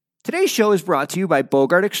Today's show is brought to you by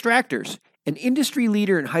Bogart Extractors, an industry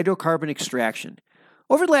leader in hydrocarbon extraction.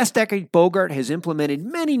 Over the last decade, Bogart has implemented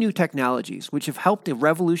many new technologies which have helped to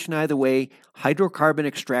revolutionize the way hydrocarbon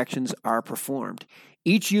extractions are performed.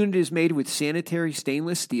 Each unit is made with sanitary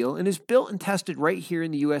stainless steel and is built and tested right here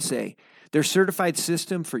in the USA. Their certified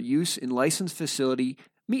system for use in licensed facility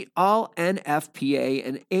meet all NFPA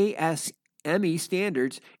and ASME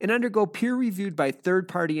standards and undergo peer reviewed by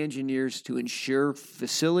third-party engineers to ensure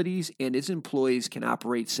facilities and its employees can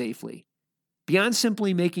operate safely. Beyond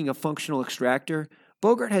simply making a functional extractor,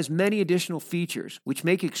 Bogart has many additional features which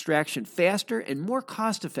make extraction faster and more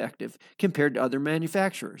cost-effective compared to other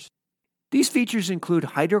manufacturers. These features include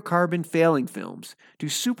hydrocarbon failing films to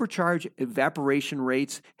supercharge evaporation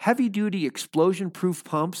rates, heavy-duty explosion-proof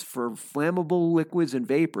pumps for flammable liquids and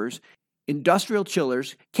vapors, industrial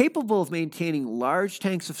chillers capable of maintaining large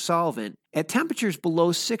tanks of solvent at temperatures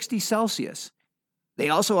below 60 Celsius. They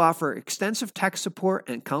also offer extensive tech support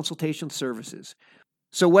and consultation services.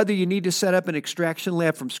 So whether you need to set up an extraction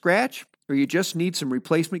lab from scratch or you just need some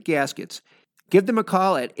replacement gaskets, give them a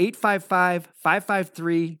call at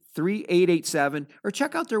 855-553-3887 or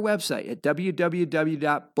check out their website at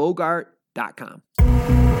www.bogart.com.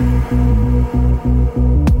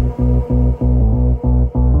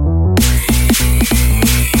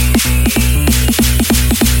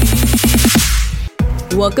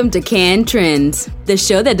 Welcome to Can Trends, the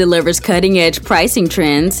show that delivers cutting-edge pricing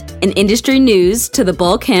trends and industry news to the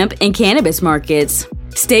bulk hemp and cannabis markets.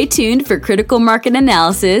 Stay tuned for critical market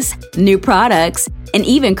analysis, new products, and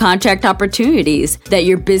even contract opportunities that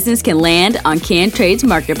your business can land on CanTrade's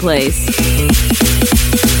marketplace.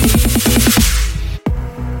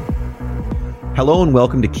 Hello and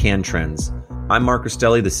welcome to Can Trends. I'm Mark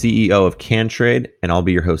Rastelli, the CEO of CanTrade, and I'll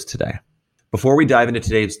be your host today. Before we dive into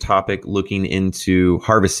today's topic, looking into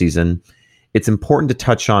harvest season, it's important to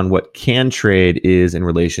touch on what CanTrade is in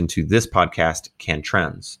relation to this podcast, Can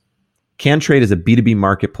Trends. CanTrade is a B2B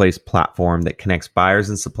marketplace platform that connects buyers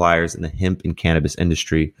and suppliers in the hemp and cannabis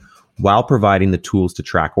industry while providing the tools to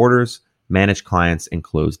track orders, manage clients, and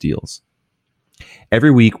close deals.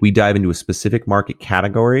 Every week, we dive into a specific market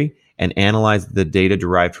category and analyze the data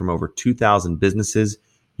derived from over 2,000 businesses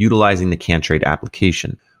utilizing the CanTrade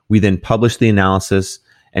application. We then publish the analysis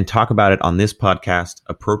and talk about it on this podcast,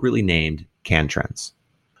 appropriately named Can Trends.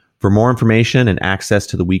 For more information and access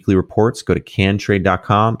to the weekly reports, go to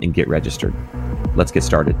cantrade.com and get registered. Let's get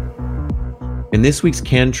started. In this week's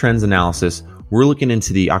Can Trends analysis, we're looking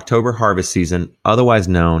into the October harvest season, otherwise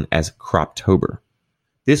known as Croptober.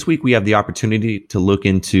 This week, we have the opportunity to look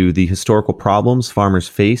into the historical problems farmers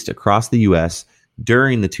faced across the U.S.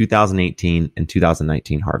 during the 2018 and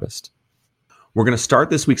 2019 harvest. We're going to start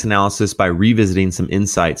this week's analysis by revisiting some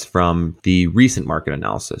insights from the recent market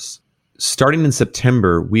analysis. Starting in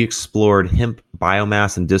September, we explored hemp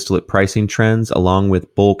biomass and distillate pricing trends along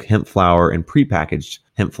with bulk hemp flower and prepackaged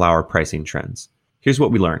hemp flower pricing trends. Here's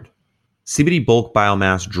what we learned. CBD bulk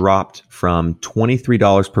biomass dropped from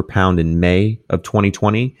 $23 per pound in May of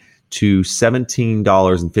 2020 to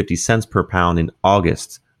 $17.50 per pound in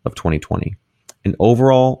August of 2020, an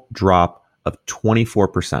overall drop of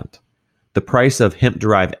 24%. The price of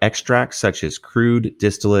hemp-derived extracts such as crude,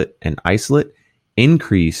 distillate, and isolate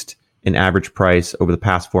increased in average price over the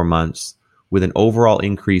past 4 months with an overall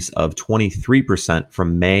increase of 23%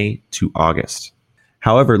 from May to August.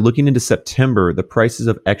 However, looking into September, the prices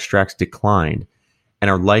of extracts declined and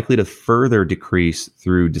are likely to further decrease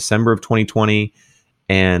through December of 2020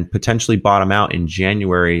 and potentially bottom out in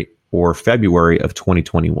January or February of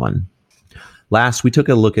 2021. Last, we took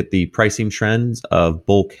a look at the pricing trends of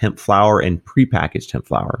bulk hemp flower and prepackaged hemp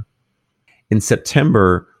flower. In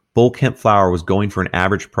September, bulk hemp flower was going for an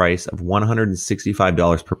average price of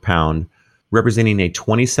 $165 per pound, representing a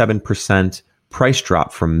 27% price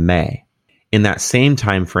drop from May. In that same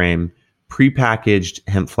time frame, prepackaged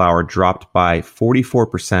hemp flower dropped by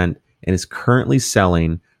 44% and is currently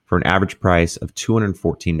selling for an average price of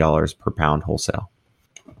 $214 per pound wholesale.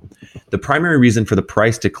 The primary reason for the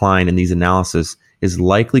price decline in these analyses is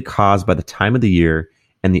likely caused by the time of the year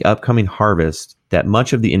and the upcoming harvest that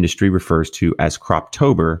much of the industry refers to as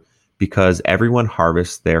Croptober because everyone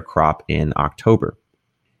harvests their crop in October.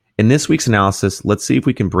 In this week's analysis, let's see if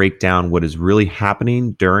we can break down what is really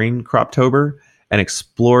happening during Croptober and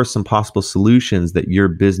explore some possible solutions that your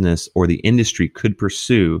business or the industry could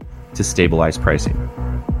pursue to stabilize pricing.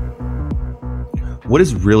 What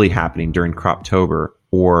is really happening during Croptober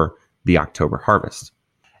or the October harvest?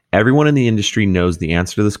 Everyone in the industry knows the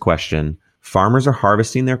answer to this question. Farmers are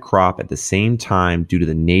harvesting their crop at the same time due to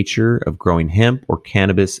the nature of growing hemp or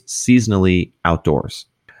cannabis seasonally outdoors.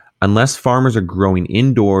 Unless farmers are growing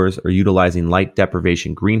indoors or utilizing light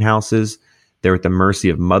deprivation greenhouses, they're at the mercy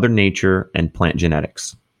of Mother Nature and plant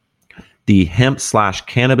genetics. The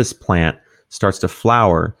hemp/cannabis plant starts to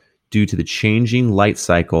flower due to the changing light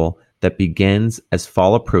cycle that begins as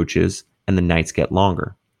fall approaches and the nights get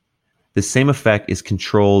longer. The same effect is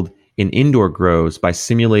controlled in indoor grows by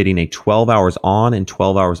simulating a 12 hours on and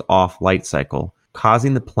 12 hours off light cycle,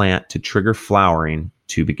 causing the plant to trigger flowering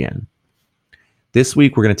to begin. This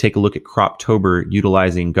week, we're going to take a look at Croptober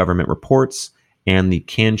utilizing government reports and the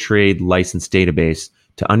CanTrade license database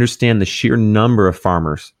to understand the sheer number of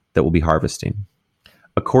farmers that will be harvesting.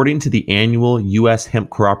 According to the annual U.S. Hemp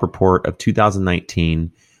Crop Report of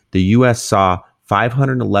 2019, the U.S. saw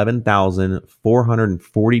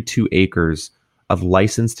 511,442 acres of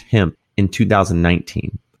licensed hemp in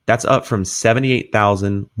 2019. That's up from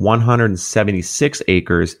 78,176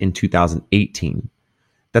 acres in 2018.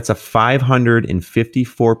 That's a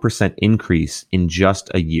 554% increase in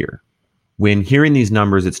just a year. When hearing these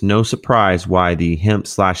numbers, it's no surprise why the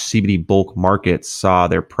hemp/CBD bulk markets saw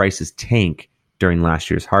their prices tank during last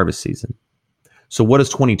year's harvest season. So what does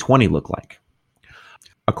 2020 look like?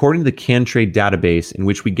 According to the CanTrade database, in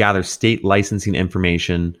which we gather state licensing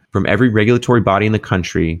information from every regulatory body in the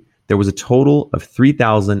country, there was a total of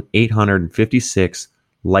 3,856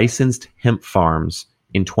 licensed hemp farms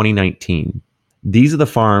in 2019. These are the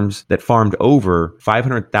farms that farmed over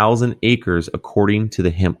 500,000 acres according to the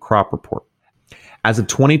Hemp Crop Report. As of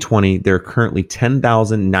 2020, there are currently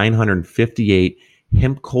 10,958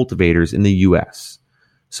 hemp cultivators in the U.S.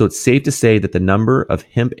 So it's safe to say that the number of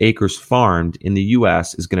hemp acres farmed in the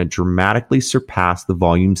U.S. is going to dramatically surpass the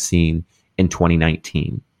volume seen in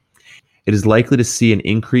 2019. It is likely to see an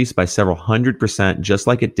increase by several 100%, just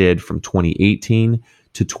like it did from 2018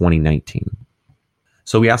 to 2019.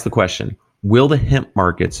 So we ask the question, will the hemp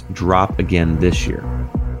markets drop again this year?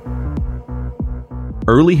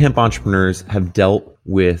 Early hemp entrepreneurs have dealt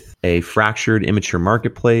with a fractured, immature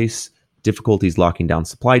marketplace, difficulties locking down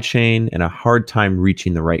supply chain, and a hard time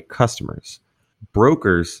reaching the right customers.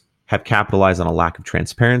 Brokers have capitalized on a lack of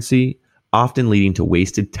transparency, often leading to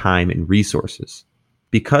wasted time and resources.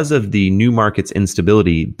 Because of the new market's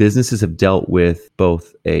instability, businesses have dealt with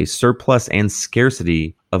both a surplus and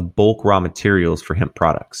scarcity of bulk raw materials for hemp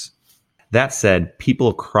products. That said, people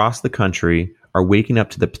across the country are waking up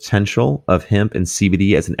to the potential of hemp and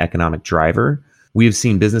CBD as an economic driver. We have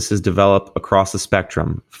seen businesses develop across the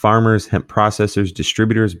spectrum. Farmers, hemp processors,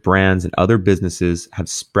 distributors, brands, and other businesses have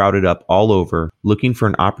sprouted up all over, looking for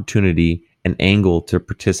an opportunity and angle to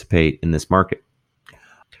participate in this market.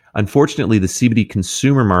 Unfortunately, the CBD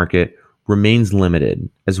consumer market remains limited,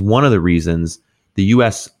 as one of the reasons the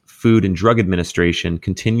U.S. Food and Drug Administration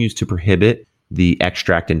continues to prohibit the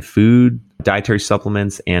extract in food, dietary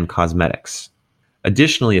supplements, and cosmetics.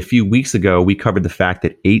 Additionally, a few weeks ago, we covered the fact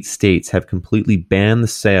that 8 states have completely banned the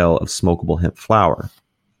sale of smokable hemp flower.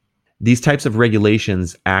 These types of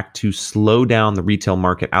regulations act to slow down the retail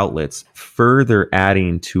market outlets, further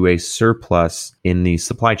adding to a surplus in the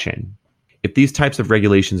supply chain. If these types of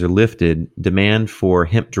regulations are lifted, demand for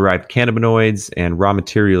hemp-derived cannabinoids and raw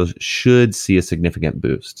materials should see a significant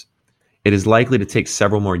boost. It is likely to take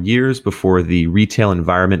several more years before the retail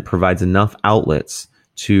environment provides enough outlets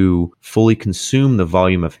to fully consume the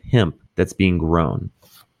volume of hemp that's being grown.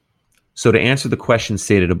 So to answer the question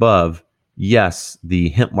stated above, yes, the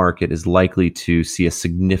hemp market is likely to see a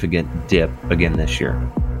significant dip again this year.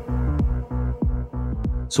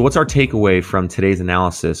 So what's our takeaway from today's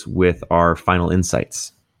analysis with our final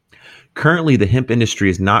insights? Currently, the hemp industry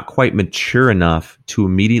is not quite mature enough to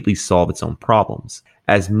immediately solve its own problems,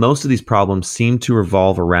 as most of these problems seem to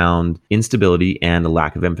revolve around instability and a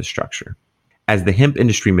lack of infrastructure. As the hemp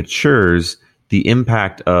industry matures, the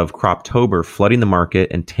impact of Croptober flooding the market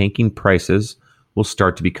and tanking prices will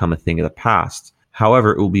start to become a thing of the past.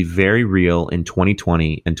 However, it will be very real in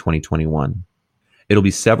 2020 and 2021. It'll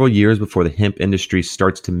be several years before the hemp industry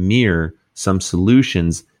starts to mirror some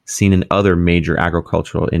solutions seen in other major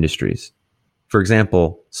agricultural industries. For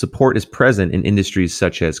example, support is present in industries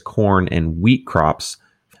such as corn and wheat crops.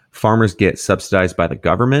 Farmers get subsidized by the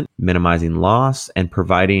government, minimizing loss and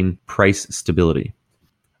providing price stability.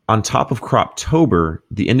 On top of Croptober,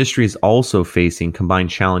 the industry is also facing combined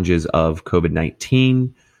challenges of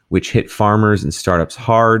COVID-19, which hit farmers and startups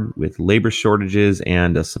hard with labor shortages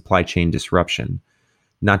and a supply chain disruption,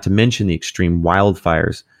 not to mention the extreme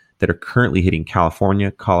wildfires that are currently hitting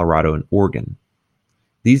California, Colorado, and Oregon.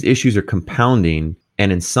 These issues are compounding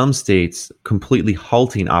and in some states completely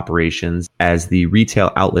halting operations as the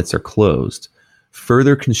retail outlets are closed,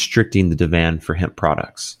 further constricting the demand for hemp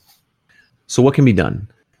products. So what can be done?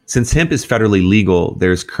 Since hemp is federally legal,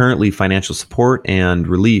 there's currently financial support and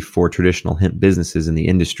relief for traditional hemp businesses in the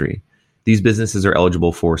industry. These businesses are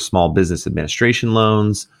eligible for Small Business Administration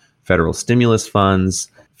loans, federal stimulus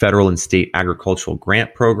funds, federal and state agricultural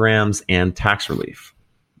grant programs, and tax relief.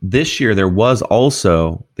 This year, there was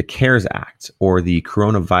also the CARES Act, or the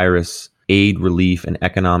Coronavirus Aid, Relief, and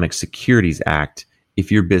Economic Securities Act,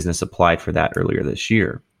 if your business applied for that earlier this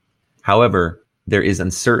year. However, there is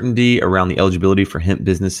uncertainty around the eligibility for hemp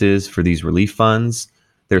businesses for these relief funds.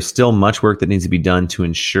 There's still much work that needs to be done to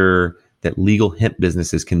ensure that legal hemp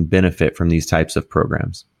businesses can benefit from these types of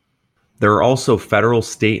programs. There are also federal,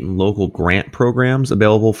 state, and local grant programs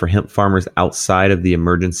available for hemp farmers outside of the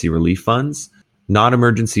emergency relief funds.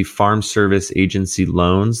 Non-emergency Farm Service Agency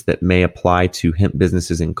loans that may apply to hemp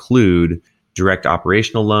businesses include direct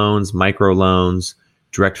operational loans, microloans,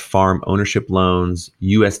 direct farm ownership loans,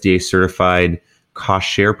 USDA certified cost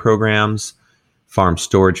share programs, farm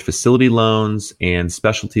storage facility loans, and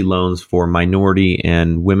specialty loans for minority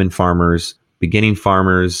and women farmers, beginning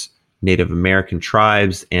farmers, Native American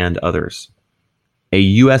tribes, and others.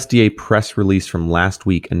 A USDA press release from last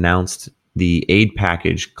week announced the aid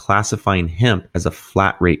package classifying hemp as a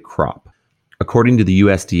flat rate crop. According to the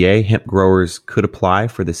USDA, hemp growers could apply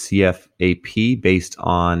for the CFAP based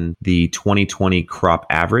on the 2020 crop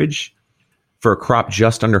average. For a crop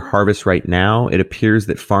just under harvest right now, it appears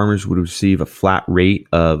that farmers would receive a flat rate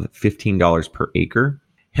of $15 per acre.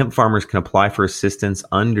 Hemp farmers can apply for assistance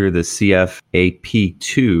under the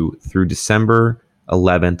CFAP2 through December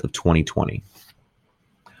 11th of 2020.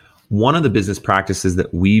 One of the business practices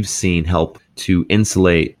that we've seen help to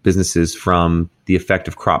insulate businesses from the effect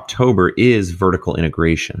of Croptober is vertical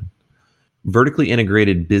integration. Vertically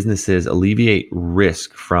integrated businesses alleviate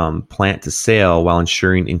risk from plant to sale while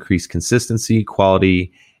ensuring increased consistency,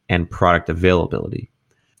 quality, and product availability.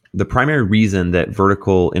 The primary reason that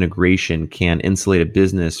vertical integration can insulate a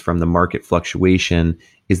business from the market fluctuation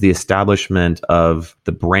is the establishment of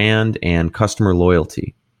the brand and customer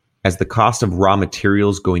loyalty. As the cost of raw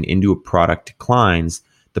materials going into a product declines,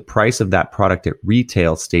 the price of that product at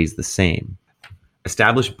retail stays the same.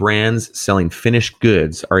 Established brands selling finished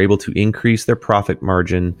goods are able to increase their profit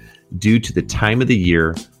margin due to the time of the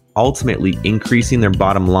year, ultimately increasing their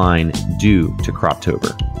bottom line due to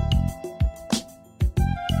Croptober.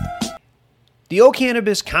 The O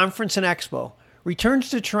Cannabis Conference and Expo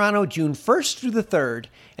returns to Toronto June 1st through the 3rd,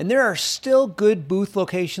 and there are still good booth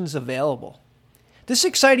locations available. This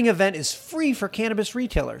exciting event is free for cannabis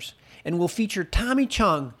retailers and will feature Tommy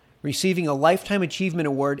Chung receiving a Lifetime Achievement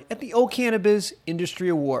Award at the O Cannabis Industry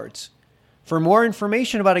Awards. For more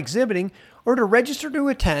information about exhibiting or to register to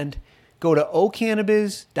attend, go to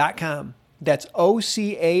ocannabis.com. That's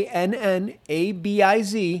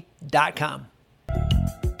OCANNABIZ.com.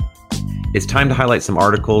 It's time to highlight some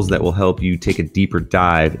articles that will help you take a deeper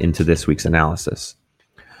dive into this week's analysis.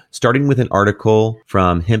 Starting with an article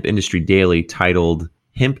from Hemp Industry Daily titled,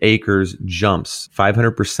 Hemp Acres Jumps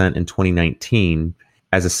 500% in 2019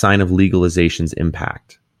 as a Sign of Legalization's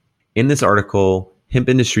Impact. In this article, Hemp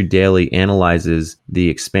Industry Daily analyzes the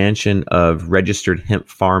expansion of registered hemp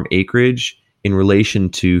farm acreage in relation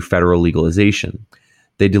to federal legalization.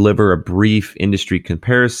 They deliver a brief industry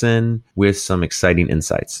comparison with some exciting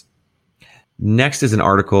insights. Next is an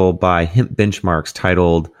article by Hemp Benchmarks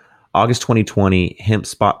titled August 2020 Hemp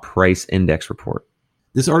Spot Price Index Report.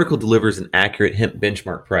 This article delivers an accurate hemp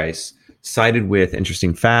benchmark price, cited with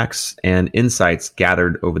interesting facts and insights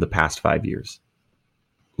gathered over the past 5 years.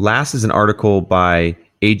 Last is an article by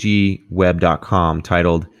agweb.com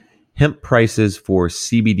titled Hemp Prices for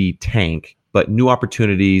CBD Tank, but New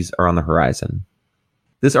Opportunities Are on the Horizon.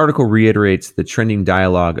 This article reiterates the trending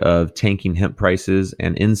dialogue of tanking hemp prices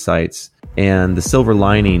and insights and the silver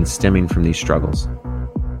lining stemming from these struggles.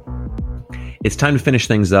 It's time to finish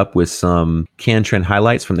things up with some CanTrend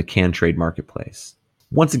highlights from the CanTrade marketplace.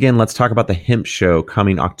 Once again, let's talk about the Hemp Show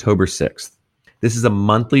coming October 6th. This is a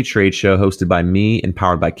monthly trade show hosted by me and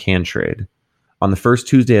powered by CanTrade. On the first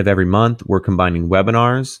Tuesday of every month, we're combining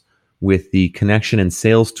webinars with the connection and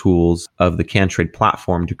sales tools of the CanTrade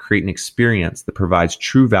platform to create an experience that provides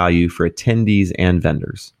true value for attendees and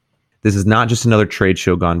vendors. This is not just another trade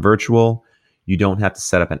show gone virtual. You don't have to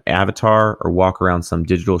set up an avatar or walk around some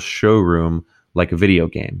digital showroom like a video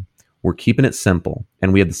game. We're keeping it simple,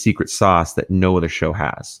 and we have the secret sauce that no other show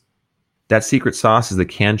has. That secret sauce is the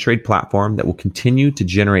CanTrade platform that will continue to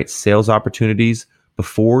generate sales opportunities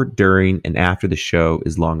before, during, and after the show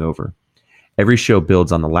is long over. Every show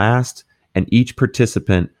builds on the last, and each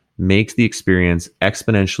participant makes the experience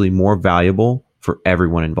exponentially more valuable for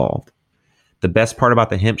everyone involved. The best part about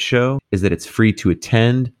the Hemp Show is that it's free to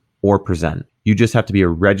attend or present. You just have to be a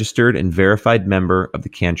registered and verified member of the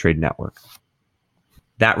CanTrade network.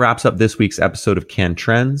 That wraps up this week's episode of Can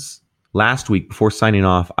Trends. Last week, before signing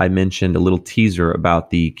off, I mentioned a little teaser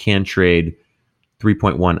about the CanTrade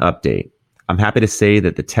 3.1 update. I'm happy to say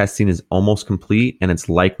that the testing is almost complete and it's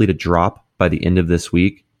likely to drop by the end of this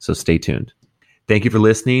week, so stay tuned. Thank you for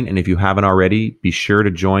listening, and if you haven't already, be sure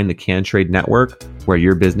to join the CanTrade network where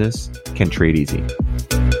your business can trade easy.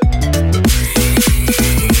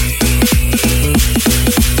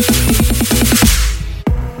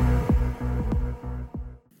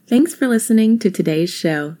 Thanks for listening to today's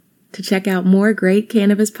show. To check out more great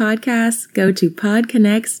cannabis podcasts, go to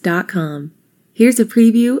podconnects.com. Here's a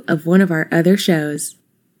preview of one of our other shows.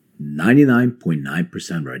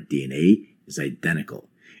 99.9% of our DNA is identical.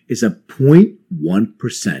 It's a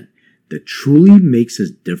 0.1% that truly makes us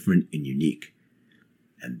different and unique.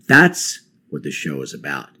 And that's what the show is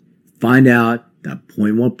about. Find out that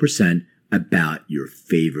 0.1% about your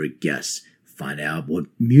favorite guests. Find out what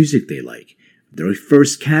music they like, their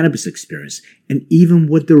first cannabis experience, and even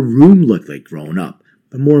what their room looked like growing up.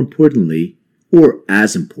 But more importantly, or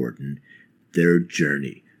as important, their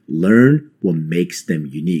journey. Learn what makes them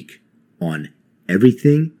unique on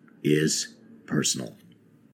Everything is Personal.